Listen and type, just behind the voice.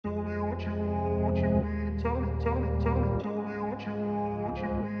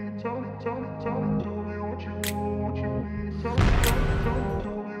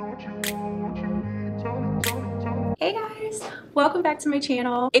Welcome back to my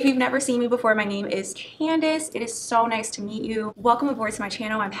channel. If you've never seen me before, my name is Candice. It is so nice to meet you. Welcome aboard to my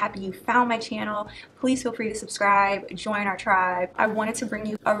channel. I'm happy you found my channel. Please feel free to subscribe, join our tribe. I wanted to bring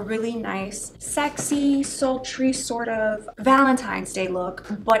you a really nice, sexy, sultry sort of Valentine's Day look,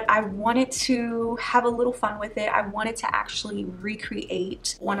 but I wanted to have a little fun with it. I wanted to actually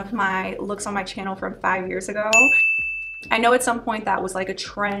recreate one of my looks on my channel from 5 years ago. I know at some point that was like a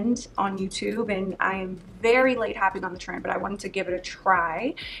trend on YouTube, and I am very late hopping on the trend, but I wanted to give it a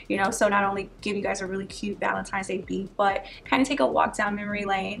try, you know, so not only give you guys a really cute Valentine's Day beat, but kind of take a walk down memory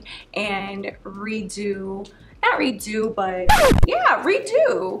lane and recreate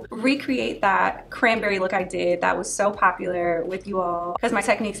that cranberry look I did that was so popular with you all, because my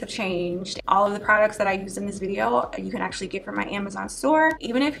techniques have changed. All of the products that I used in this video you can actually get from my Amazon store.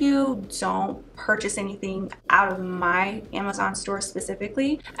 Even if you don't purchase anything out of my Amazon store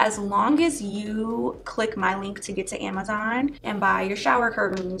specifically, as long as you click my link to get to Amazon and buy your shower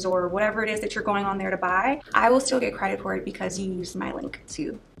curtains or whatever it is that you're going on there to buy, I will still get credit for it because you used my link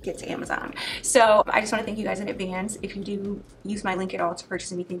to get to Amazon. So I just want to thank you guys in advance. If you do use my link at all to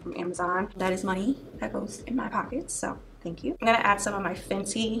purchase anything from Amazon, that is money that goes in my pockets, so thank you. I'm gonna add some of my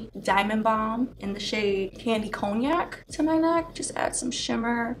Fenty Diamond Balm in the shade Candy Cognac to my neck. Just add some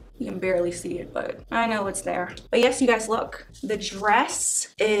shimmer. You can barely see it, but I know it's there. But yes, you guys, look. The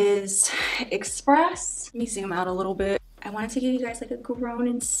dress is express. Let me zoom out a little bit. I wanted to give you guys like a grown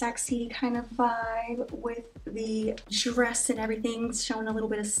and sexy kind of vibe with the dress and everything, showing a little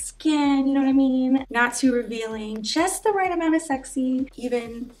bit of skin, you know what I mean? Not too revealing, just the right amount of sexy,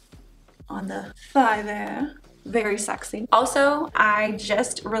 even on the thigh there. Very sexy. Also, I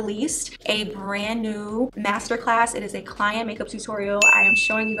just released a brand new masterclass. It is a client makeup tutorial. I am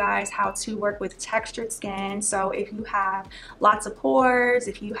showing you guys how to work with textured skin. So if you have lots of pores,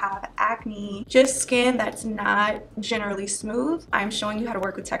 if you have acne, just skin that's not generally smooth, I'm showing you how to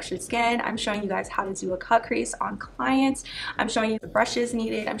work with textured skin. I'm showing you guys how to do a cut crease on clients. I'm showing you the brushes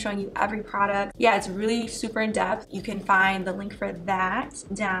needed. I'm showing you every product. Yeah, it's really super in depth. You can find the link for that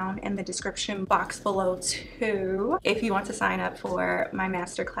down in the description box below too. If you want to sign up for my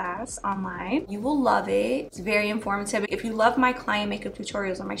masterclass online, you will love it. It's very informative. If you love my client makeup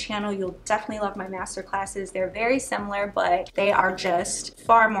tutorials on my channel, you'll definitely love my masterclasses. They're very similar, but they are just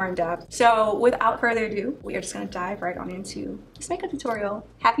far more in depth. So without further ado, we are just gonna dive right on into this makeup tutorial.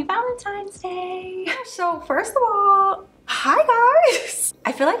 Happy Valentine's Day. So first of all, hi guys.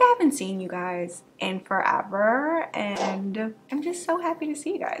 I feel like I haven't seen you guys in forever, and I'm just so happy to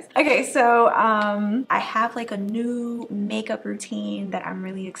see you guys. Okay, so I have like a new makeup routine that I'm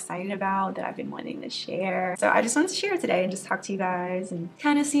really excited about, that I've been wanting to share. So I just wanted to share it today and just talk to you guys and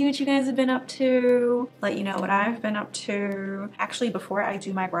kind of see what you guys have been up to, let you know what I've been up to. Actually, before I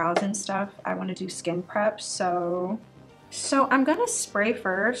do my brows and stuff, I want to do skin prep. So I'm gonna spray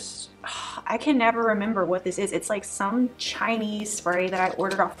first. I can never remember what this is. It's like some Chinese spray that I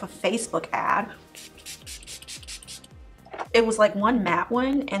ordered off a Facebook ad. It was like one matte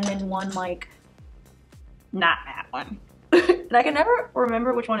one and then one like not matte one. And I can never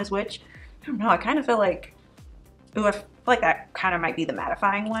remember which one is which. I don't know, I kind of feel like, ooh, I feel like that kind of might be the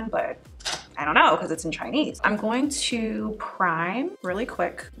mattifying one, but I don't know because it's in Chinese. I'm going to prime really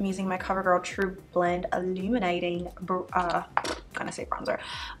quick. I'm using my CoverGirl True Blend Illuminating, I'm gonna say bronzer,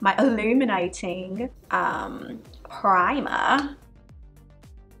 my illuminating primer.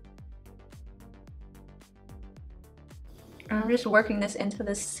 I'm just working this into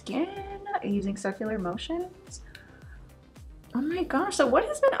the skin using circular motions. Oh my gosh, so what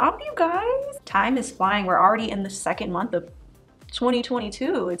has been up, you guys? Time is flying. We're already in the second month of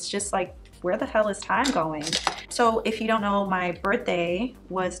 2022. It's just like, where the hell is time going? So if you don't know, my birthday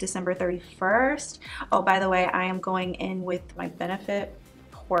was December 31st. Oh, by the way, I am going in with my Benefit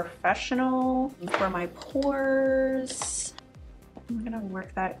Professional for my pores. I'm gonna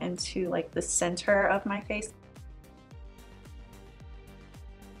work that into like the center of my face.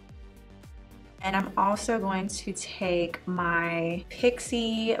 And I'm also going to take my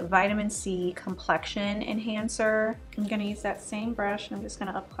Pixie Vitamin C Complexion Enhancer. I'm gonna use that same brush and I'm just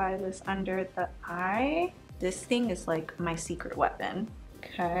gonna apply this under the eye. This thing is like my secret weapon,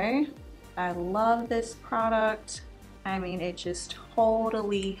 okay? I love this product. I mean, it just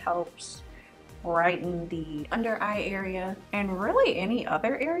totally helps brighten the under eye area and really any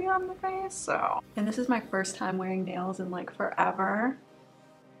other area on the face, so. And this is my first time wearing nails in like forever.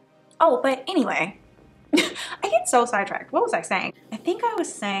 Oh, but anyway, I get so sidetracked. What was I saying? I think I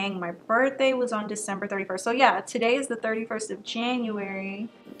was saying my birthday was on December 31st. So yeah, today is the 31st of January.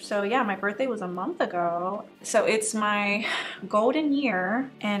 So yeah, my birthday was a month ago. So it's my golden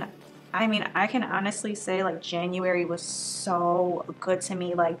year, and I mean, I can honestly say like January was so good to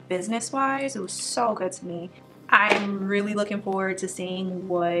me, like business wise, it was so good to me. I'm really looking forward to seeing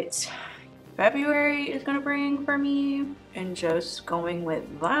what February is gonna bring for me and just going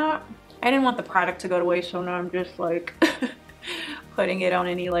with that. I didn't want the product to go to waste, so now I'm just like putting it on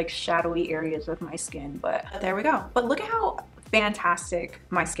any like shadowy areas of my skin, but there we go. But look at how fantastic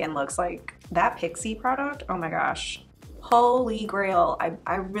my skin looks. Like that Pixie product, oh my gosh. Holy grail.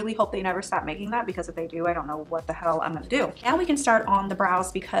 I really hope they never stop making that, because if they do, I don't know what the hell I'm gonna do. Now we can start on the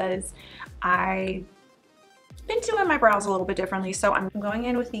brows, because I've been doing my brows a little bit differently. So I'm going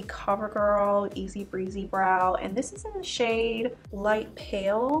in with the CoverGirl Easy Breezy Brow, and this is in the shade Light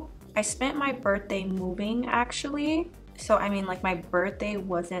Pale. I spent my birthday moving actually. So I mean, like my birthday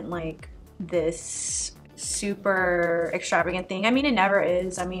wasn't like this super extravagant thing. I mean, it never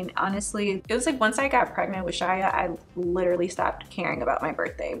is. I mean, honestly, it was like once I got pregnant with Shia, I literally stopped caring about my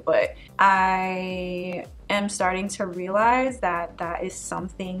birthday. But I am starting to realize that that is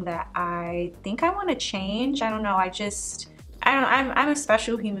something that I think I want to change. I don't know. I'm a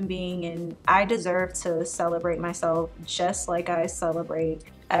special human being, and I deserve to celebrate myself just like I celebrate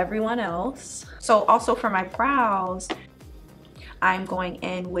everyone else. So also for my brows, I'm going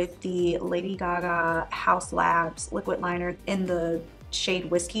in with the Lady Gaga House Labs liquid liner in the shade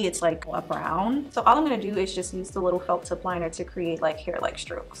Whiskey. It's like a brown. So all I'm gonna do is just use the little felt tip liner to create like hair-like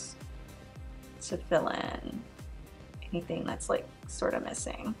strokes to fill in anything that's like sort of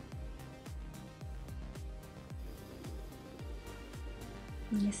missing.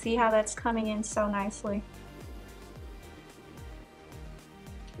 You see how that's coming in so nicely?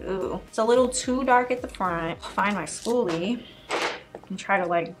 Ooh, it's a little too dark at the front. Find my spoolie and try to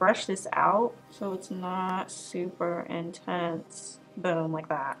like brush this out so it's not super intense. Boom, like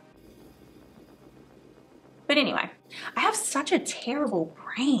that. But anyway, I have such a terrible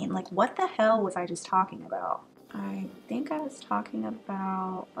brain. Like, what the hell was I just talking about? I think I was talking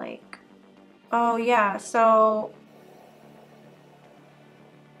about like, oh yeah, so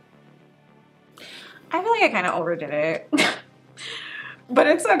I feel like I kind of overdid it. But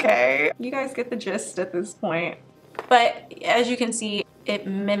it's okay. You guys get the gist at this point. But as you can see, it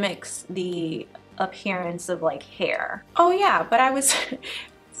mimics the appearance of like hair. Oh yeah, but I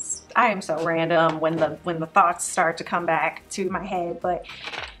am so random when the thoughts start to come back to my head. But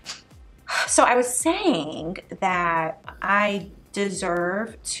so I was saying that I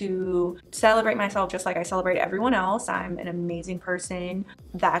deserve to celebrate myself just like I celebrate everyone else. I'm an amazing person.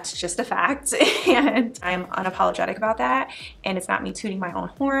 That's just a fact. And I'm unapologetic about that. And it's not me tooting my own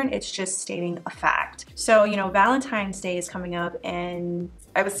horn. It's just stating a fact. So, you know, Valentine's Day is coming up, and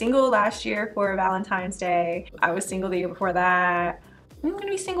I was single last year for Valentine's Day. I was single the year before that. I'm gonna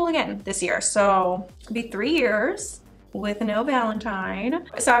be single again this year. So it'll be 3 years with no Valentine.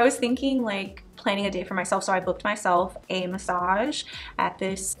 So I was thinking like planning a day for myself. So I booked myself a massage at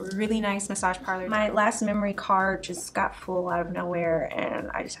this really nice massage parlor. My last memory card just got full out of nowhere, and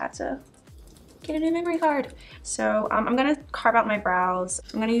I just had to get a new memory card. So I'm gonna carve out my brows.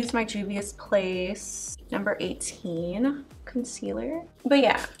 I'm gonna use my Juvia's Place number 18 concealer. But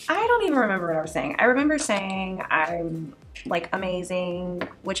yeah, I don't even remember what I was saying. I remember saying I'm like amazing,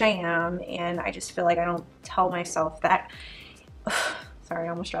 which I am, and I just feel like I don't tell myself that. Sorry, I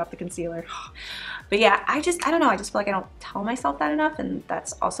almost dropped the concealer. But yeah, I don't know, I just feel like I don't tell myself that enough, and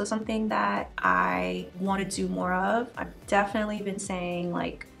that's also something that I want to do more of. I've definitely been saying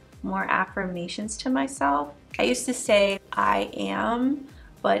like more affirmations to myself. I used to say I am,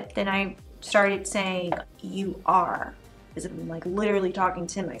 but then I started saying you are, as if I'm like literally talking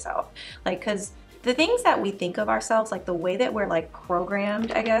to myself. Like, because the things that we think of ourselves, like the way that we're like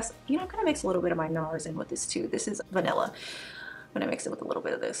programmed, I guess, you know, I'm gonna mix a little bit of my NARS in with this too. This is vanilla. I'm gonna mix it with a little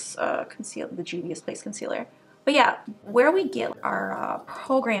bit of this the Juvia's Place concealer. But yeah, where we get our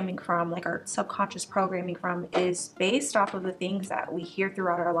programming from, like our subconscious programming from, is based off of the things that we hear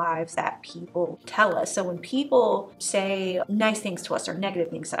throughout our lives that people tell us. So when people say nice things to us or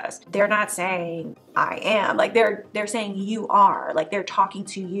negative things to us, they're not saying I am, like they're saying you are, like they're talking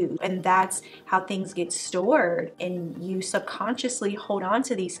to you. And that's how things get stored, and you subconsciously hold on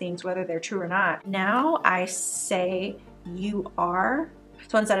to these things whether they're true or not. Now I say you are.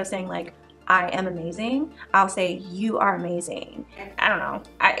 So instead of saying like I am amazing, I'll say you are amazing. I don't know,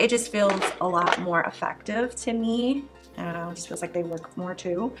 it just feels a lot more effective to me. I don't know, it just feels like they work more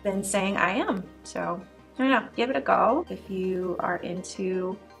too than saying I am. So I don't know, give it a go if you are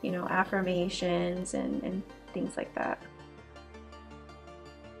into, you know, affirmations and things like that.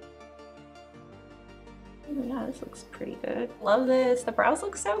 Yeah, this looks pretty good. Love this. The brows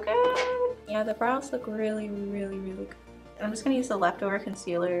look so good. Yeah, the brows look really, really, really good. I'm just gonna use the leftover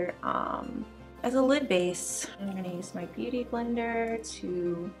concealer as a lid base. I'm gonna use my beauty blender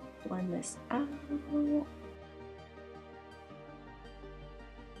to blend this out.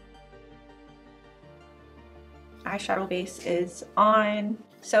 Eyeshadow base is on.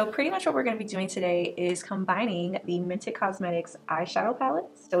 So pretty much what we're going to be doing today is combining the Mented Cosmetics eyeshadow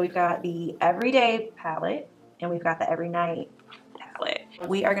palettes. So we've got the Everyday palette and we've got the Every Night palette.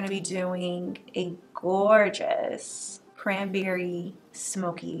 We are going to be doing a gorgeous cranberry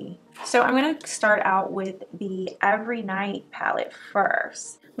smoky. So I'm going to start out with the Every Night palette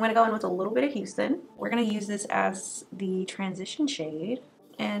first. I'm going to go in with a little bit of Houston. We're going to use this as the transition shade.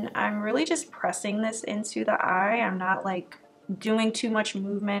 And I'm really just pressing this into the eye. I'm not like doing too much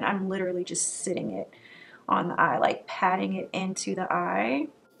movement. I'm literally just sitting it on the eye, like patting it into the eye.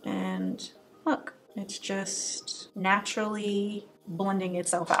 And look, it's just naturally blending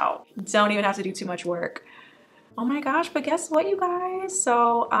itself out. Don't even have to do too much work. Oh my gosh, but guess what, you guys?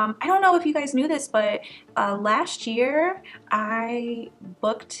 So I don't know if you guys knew this, but last year I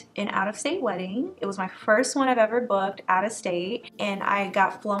booked an out-of-state wedding. It was my first one I've ever booked out of state, and I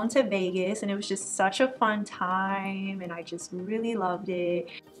got flown to Vegas, and it was just such a fun time, and I just really loved it.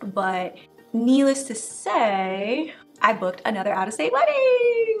 But needless to say, I booked another out-of-state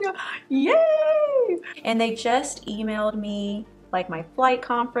wedding. Yay! And they just emailed me like my flight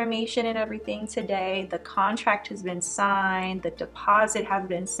confirmation and everything today. The contract has been signed, the deposit has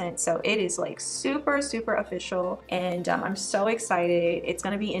been sent, so it is like super, super official, and I'm so excited. It's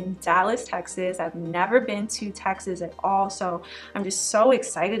gonna be in Dallas, Texas. I've never been to Texas at all, so I'm just so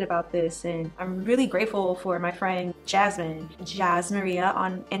excited about this, and I'm really grateful for my friend Jasmine, Jazz Maria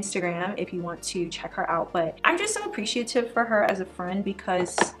on Instagram, if you want to check her out. But I'm just so appreciative for her as a friend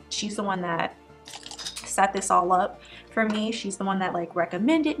because she's the one that set this all up for me. She's the one that like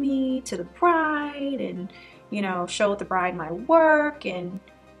recommended me to the bride and, you know, showed the bride my work, and,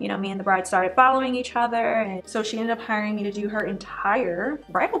 you know, me and the bride started following each other, and so she ended up hiring me to do her entire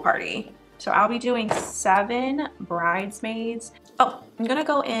bridal party. So I'll be doing 7 bridesmaids. Oh, I'm gonna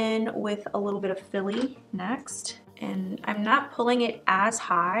go in with a little bit of Philly next, and I'm not pulling it as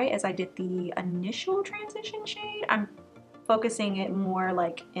high as I did the initial transition shade. I'm focusing it more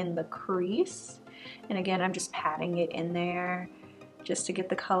like in the crease. And again, I'm just patting it in there just to get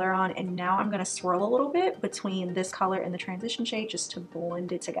the color on. And now I'm gonna swirl a little bit between this color and the transition shade just to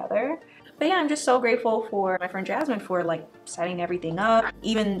blend it together. But yeah, I'm just so grateful for my friend Jasmine for like setting everything up.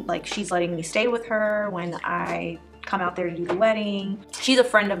 Even like she's letting me stay with her when I come out there to do the wedding. She's a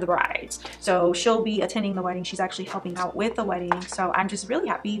friend of the bride's, so she'll be attending the wedding. She's actually helping out with the wedding. So I'm just really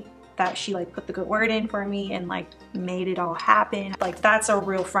happy that she like put the good word in for me and like made it all happen. Like, that's a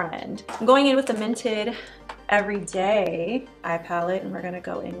real friend. I'm going in with the Mented Everyday eye palette, and we're gonna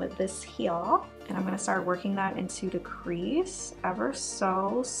go in with this here, and I'm gonna start working that into the crease ever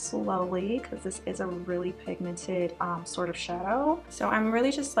so slowly because this is a really pigmented sort of shadow. So I'm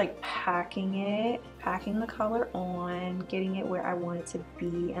really just like packing the color on, getting it where I want it to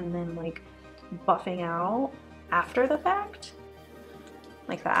be, and then like buffing out after the fact,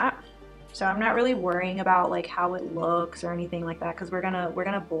 like that. So I'm not really worrying about like how it looks or anything like that because we're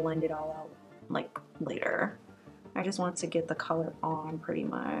gonna blend it all out like later. I just want to get the color on pretty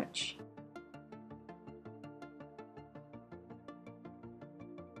much.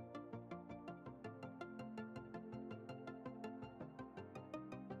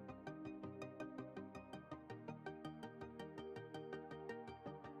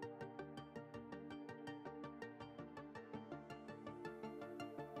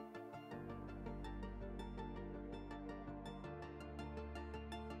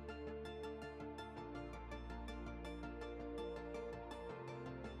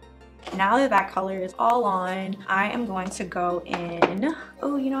 Now that that color is all on, I am going to go in.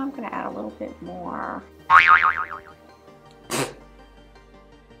 Oh, you know, I'm gonna add a little bit more.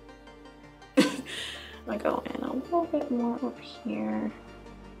 I go in a little bit more up here.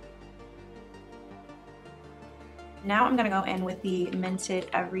 Now I'm gonna go in with the Mented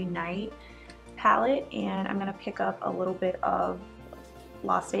Every Night palette, and I'm gonna pick up a little bit of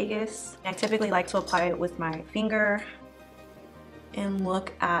Las Vegas. I typically like to apply it with my finger. And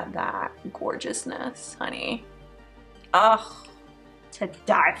look at that gorgeousness, honey. Ugh, to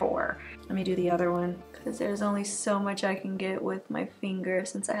die for. Let me do the other one because there's only so much I can get with my finger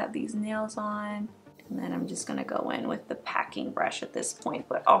since I have these nails on. And then I'm just gonna go in with the packing brush at this point,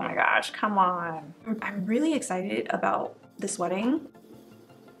 but oh my gosh, come on. I'm really excited about this wedding.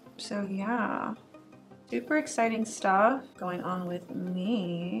 So yeah, super exciting stuff going on with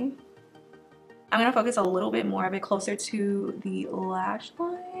me. I'm gonna focus a little bit more, a bit closer to the lash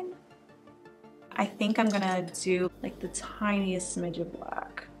line. I think I'm gonna do like the tiniest smidge of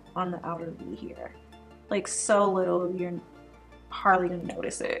black on the outer V here. Like so little, you're hardly gonna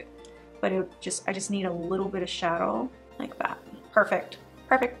notice it. But I just need a little bit of shadow like that. Perfect,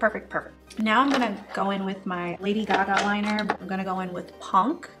 perfect, perfect, perfect. Now I'm gonna go in with my Lady Gaga liner. I'm gonna go in with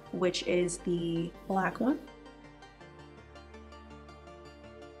Punk, which is the black one.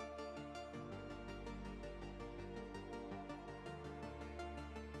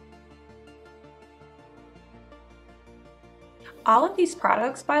 All of these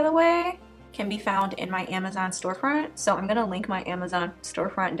products, by the way, can be found in my Amazon storefront. So I'm gonna link my Amazon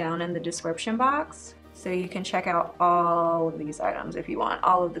storefront down in the description box. So you can check out all of these items if you want.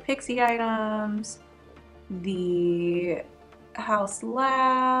 All of the Pixie items, the House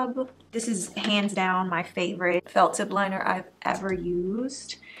Lab. This is hands down my favorite felt tip liner I've ever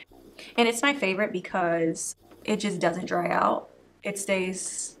used. And it's my favorite because it just doesn't dry out. It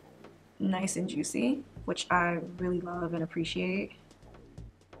stays nice and juicy, which I really love and appreciate.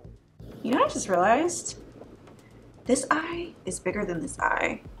 You know, I just realized this eye is bigger than this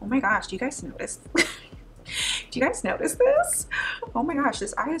eye. Oh my gosh, do you guys notice? Do you guys notice this? Oh my gosh,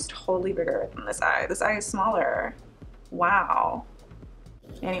 this eye is totally bigger than this eye. This eye is smaller. Wow.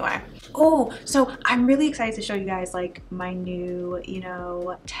 Anyway, oh, so I'm really excited to show you guys like my new, you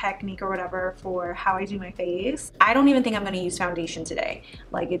know, technique or whatever for how I do my face. I don't even think I'm gonna use foundation today.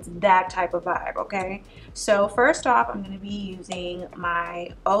 Like it's that type of vibe, okay? So first off, I'm gonna be using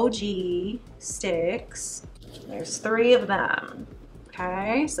my OG sticks. There's 3 of them,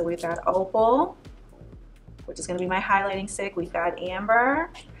 okay? So we've got Opal, which is gonna be my highlighting stick. We've got Amber,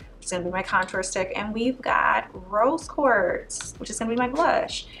 it's gonna be my contour stick, and we've got Rose Quartz, which is gonna be my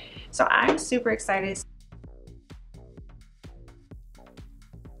blush. So I'm super excited.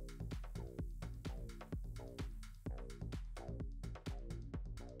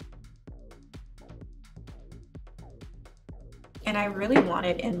 And I really want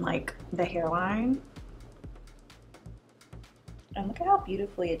it in like the hairline. And look at how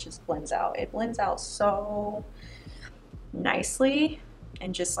beautifully it just blends out. It blends out so nicely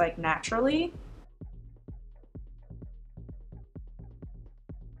and just like naturally.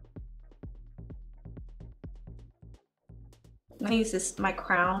 I'm gonna use this, my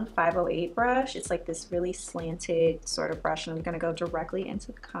Crown 508 brush. It's like this really slanted sort of brush, and I'm gonna go directly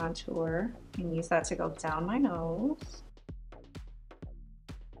into the contour and use that to go down my nose.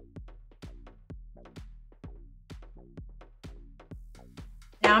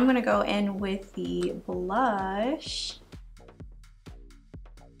 Now I'm gonna go in with the blush.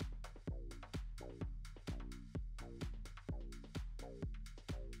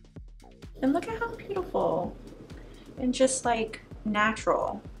 And look at how beautiful and just like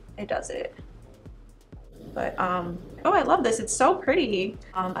natural it does it. But oh, I love this. It's so pretty.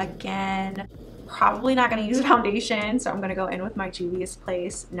 Again, probably not gonna use foundation, so I'm gonna go in with my Juvia's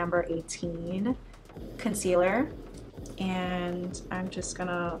Place number 18 concealer. And I'm just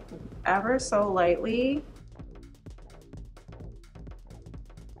gonna ever so lightly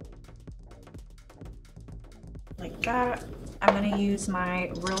like that. I'm gonna use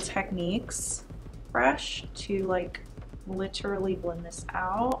my Real Techniques brush to like literally blend this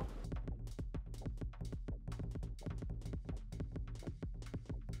out.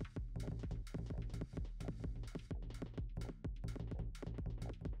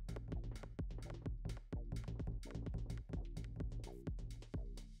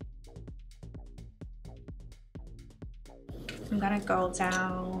 I'm gonna go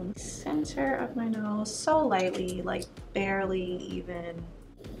down the center of my nose so lightly, like barely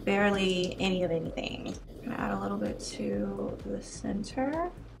any of anything. I'm gonna add a little bit to the center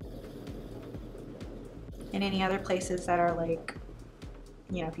and any other places that are like,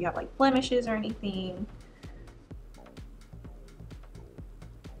 you know, if you have like blemishes or anything.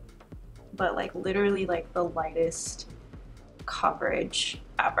 But like literally like the lightest coverage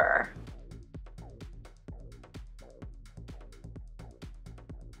ever.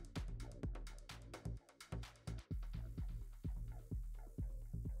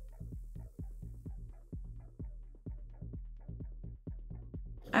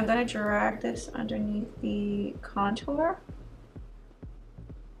 I'm gonna drag this underneath the contour.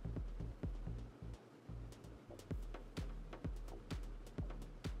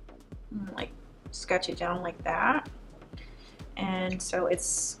 Like sketch it down like that. And so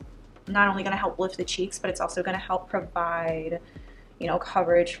it's not only gonna help lift the cheeks, but it's also gonna help provide, you know,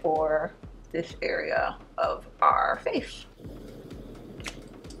 coverage for this area of our face.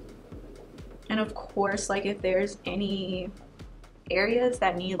 And of course, like if there's any areas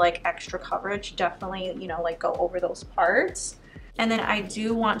that need like extra coverage, definitely, you know, like go over those parts. And then I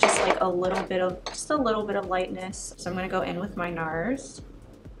do want just like a little bit of, just a little bit of lightness. So I'm gonna go in with my NARS.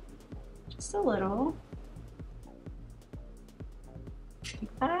 Just a little.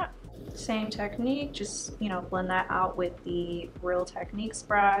 Like that. Same technique, just, you know, blend that out with the Real Techniques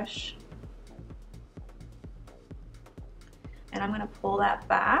brush. And I'm gonna pull that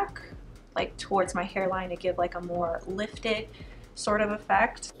back like towards my hairline to give like a more lifted sort of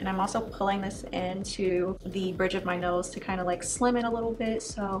effect. And I'm also pulling this into the bridge of my nose to kind of like slim it a little bit.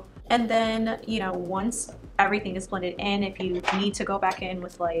 So, and then, you know, once everything is blended in, if you need to go back in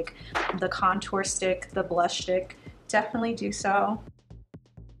with like the contour stick, the blush stick, definitely do so.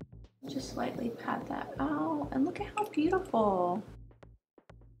 Just lightly pat that out, and look at how beautiful.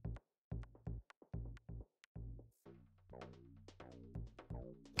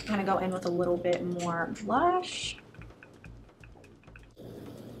 I'm gonna go in with a little bit more blush.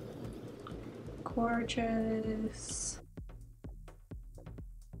 Gorgeous.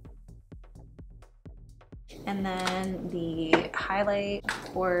 And then the highlight,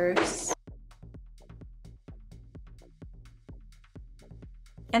 of course.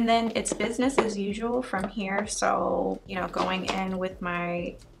 And then it's business as usual from here. So, you know, going in with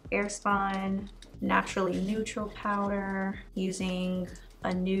my Airspun Naturally Neutral powder, using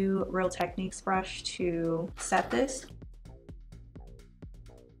a new Real Techniques brush to set this.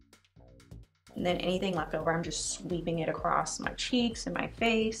 And then anything left over, I'm just sweeping it across my cheeks and my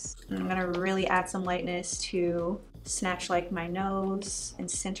face. And I'm gonna really add some lightness to snatch like my nose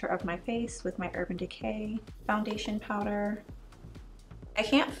and center of my face with my Urban Decay foundation powder. I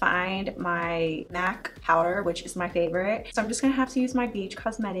can't find my MAC powder, which is my favorite. So I'm just gonna have to use my Beach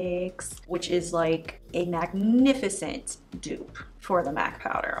Cosmetics, which is like a magnificent dupe for the MAC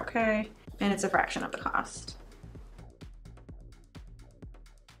powder, okay? And it's a fraction of the cost.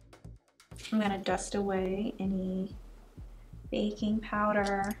 I'm gonna dust away any baking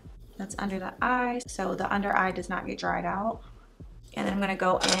powder that's under the eye, so the under eye does not get dried out. And then I'm gonna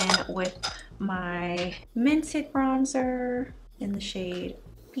go in with my Mented bronzer in the shade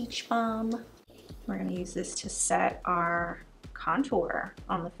Peach Bum. We're gonna use this to set our contour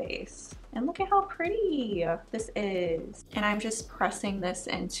on the face. And look at how pretty this is. And I'm just pressing this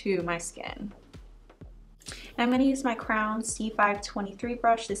into my skin. And I'm gonna use my Crown C523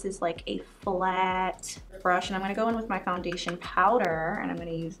 brush. This is like a flat brush. And I'm gonna go in with my foundation powder, and I'm gonna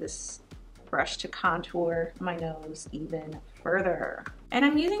use this brush to contour my nose even further. And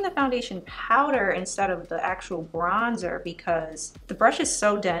I'm using the foundation powder instead of the actual bronzer because the brush is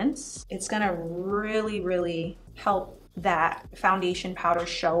so dense. It's gonna really help that foundation powder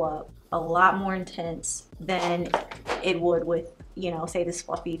show up a lot more intense than it would with, you know, say this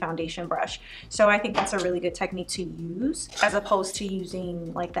fluffy foundation brush. So I think that's a really good technique to use as opposed to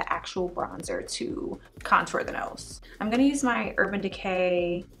using like the actual bronzer to contour the nose. I'm gonna use my Urban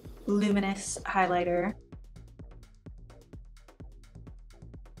Decay Luminous highlighter.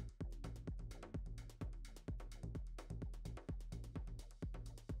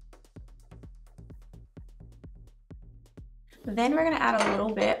 Then we're gonna add a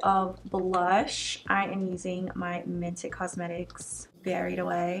little bit of blush. I am using my Mented Cosmetics Buried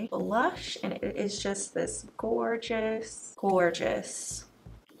Away blush, and it is just this gorgeous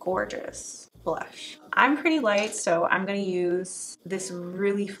blush. I'm pretty light, so I'm gonna use this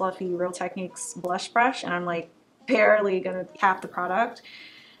really fluffy Real Techniques blush brush, and I'm like barely gonna tap the product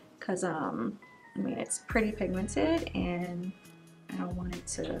because I mean, it's pretty pigmented and I don't want it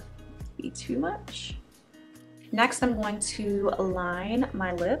to be too much. Next, I'm going to line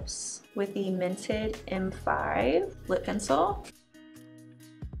my lips with the Mented M5 lip pencil.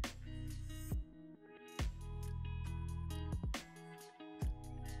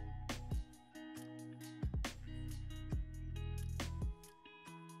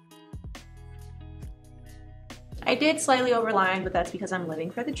 I did slightly overline, but that's because I'm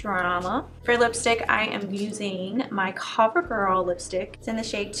living for the drama. For lipstick, I am using my CoverGirl lipstick. It's in the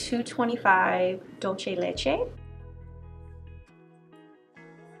shade 225 Dolce Leche.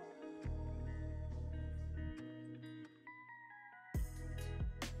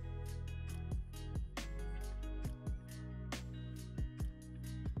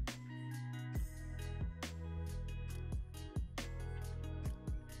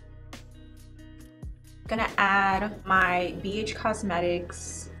 Gonna add my BH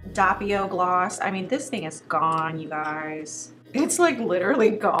Cosmetics Doppio gloss. I mean, this thing is gone, you guys. It's like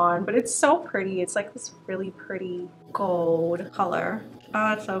literally gone, but it's so pretty. It's like this really pretty gold color.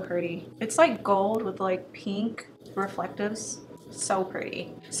 Oh, it's so pretty. It's like gold with like pink reflectives So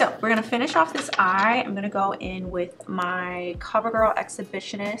pretty. So we're gonna finish off this eye. I'm gonna go in with my CoverGirl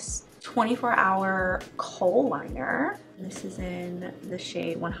Exhibitionist 24-hour kohl liner. This is in the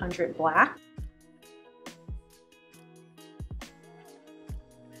shade 100 Black.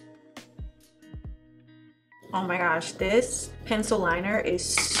 Oh my gosh, this pencil liner is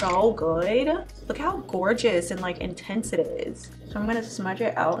so good. Look how gorgeous and like intense it is. So I'm gonna smudge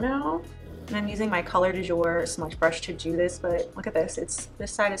it out now. And I'm using my Color du Jour smudge brush to do this, but look at this.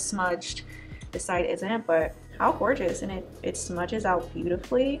 This side is smudged, this side isn't, but how gorgeous. And it smudges out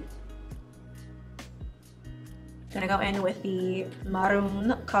beautifully. Gonna go in with the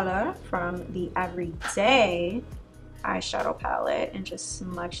maroon color from the Everyday eyeshadow palette and just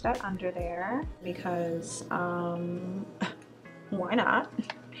smudge that under there because why not?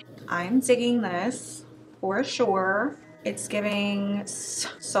 I'm digging this for sure. It's giving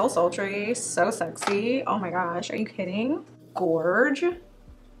so sultry, so sexy. Oh my gosh, are you kidding? Gorge.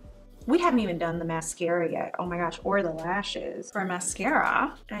 We haven't even done the mascara yet. Oh my gosh, or the lashes. For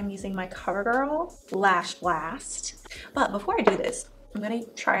mascara, I'm using my CoverGirl Lash Blast. But before I do this, I'm gonna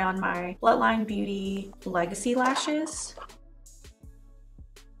try on my Bloodline Beauty Legacy lashes.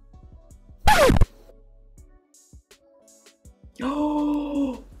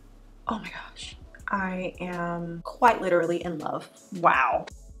 Oh my gosh. I am quite literally in love. Wow.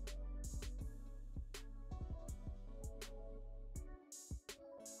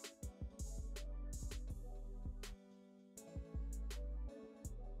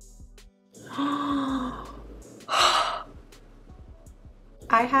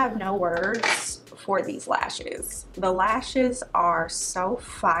 I have no words for these lashes. The lashes are so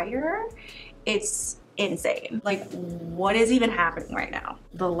fire. It's insane. Like, what is even happening right now?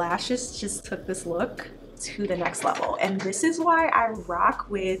 The lashes just took this look to the next level. And this is why I rock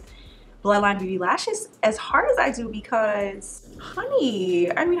with Bloodline Beauty lashes as hard as I do, because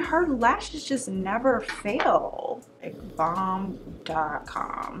honey, I mean, her lashes just never fail. Like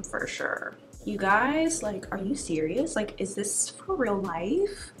bomb.com for sure. You guys, like, are you serious? Like, is this for real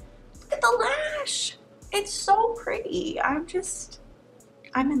life? Look at the lash. It's so pretty. I'm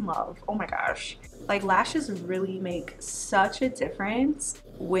in love. Oh my gosh. Like, lashes really make such a difference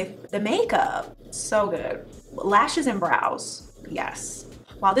with the makeup. So good. Lashes and brows, yes.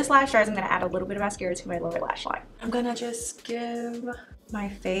 While this lash dries, I'm gonna add a little bit of mascara to my lower lash line. I'm gonna just give my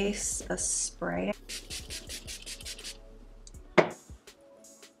face a spray.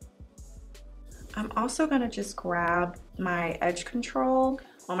 I'm also gonna just grab my edge control.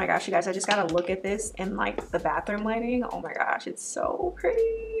 Oh my gosh, you guys, I just gotta look at this in like the bathroom lighting. Oh my gosh, it's so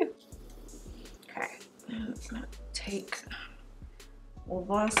pretty. Okay, I'm gonna take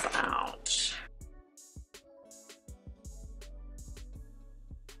this out.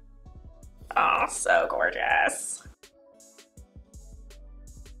 Oh, so gorgeous.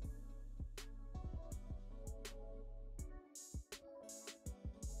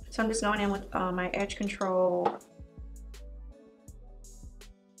 So I'm just going in with my edge control.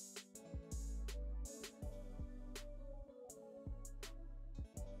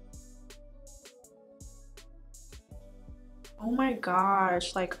 Oh my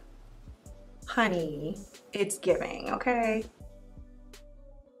gosh, like, honey, it's giving, okay?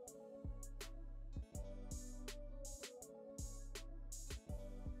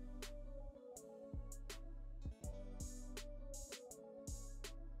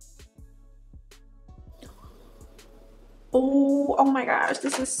 Oh my gosh,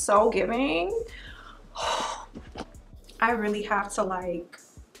 this is so giving. I really have to like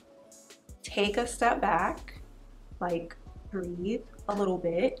take a step back, like breathe a little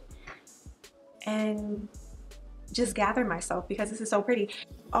bit and just gather myself because this is so pretty.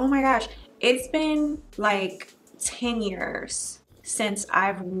 Oh my gosh, it's been like 10 years since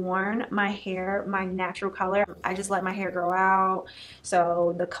I've worn my hair my natural color. I just let my hair grow out,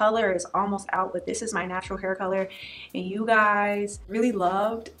 so the color is almost out, but this is my natural hair color, and you guys really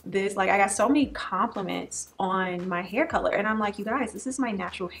loved this. Like, I got so many compliments on my hair color, and I'm like, you guys, this is my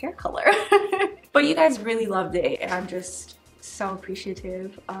natural hair color. But you guys really loved it, and I'm just so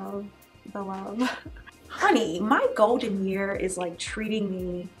appreciative of the love. Honey, my golden year is like treating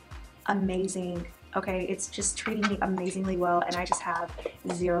me amazing. Okay, it's just treating me amazingly well, and I just have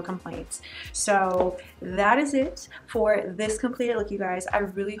zero complaints. So that is it for this completed look, you guys. I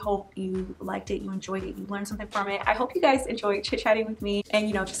really hope you liked it, you enjoyed it, you learned something from it. I hope you guys enjoyed chit-chatting with me and,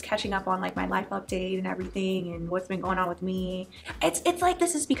 you know, just catching up on like my life update and everything and what's been going on with me. It's like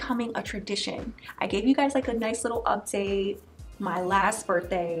this is becoming a tradition. I gave you guys like a nice little update. My last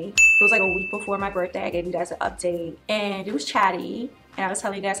birthday, it was like a week before my birthday, I gave you guys an update, and it was chatty, and I was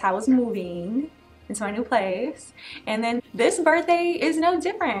telling you guys how I was moving. into my new place. And then this birthday is no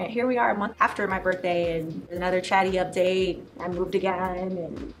different. Here we are a month after my birthday and another Chatty update. I moved again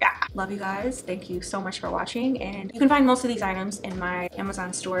and yeah. Love you guys. Thank you so much for watching. And you can find most of these items in my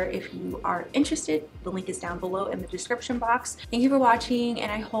Amazon store if you are interested. The link is down below in the description box. Thank you for watching, and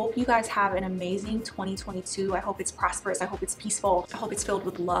I hope you guys have an amazing 2022. I hope it's prosperous. I hope it's peaceful. I hope it's filled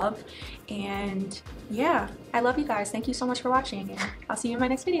with love. And yeah, I love you guys. Thank you so much for watching, and I'll see you in my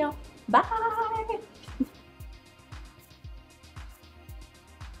next video. Bye.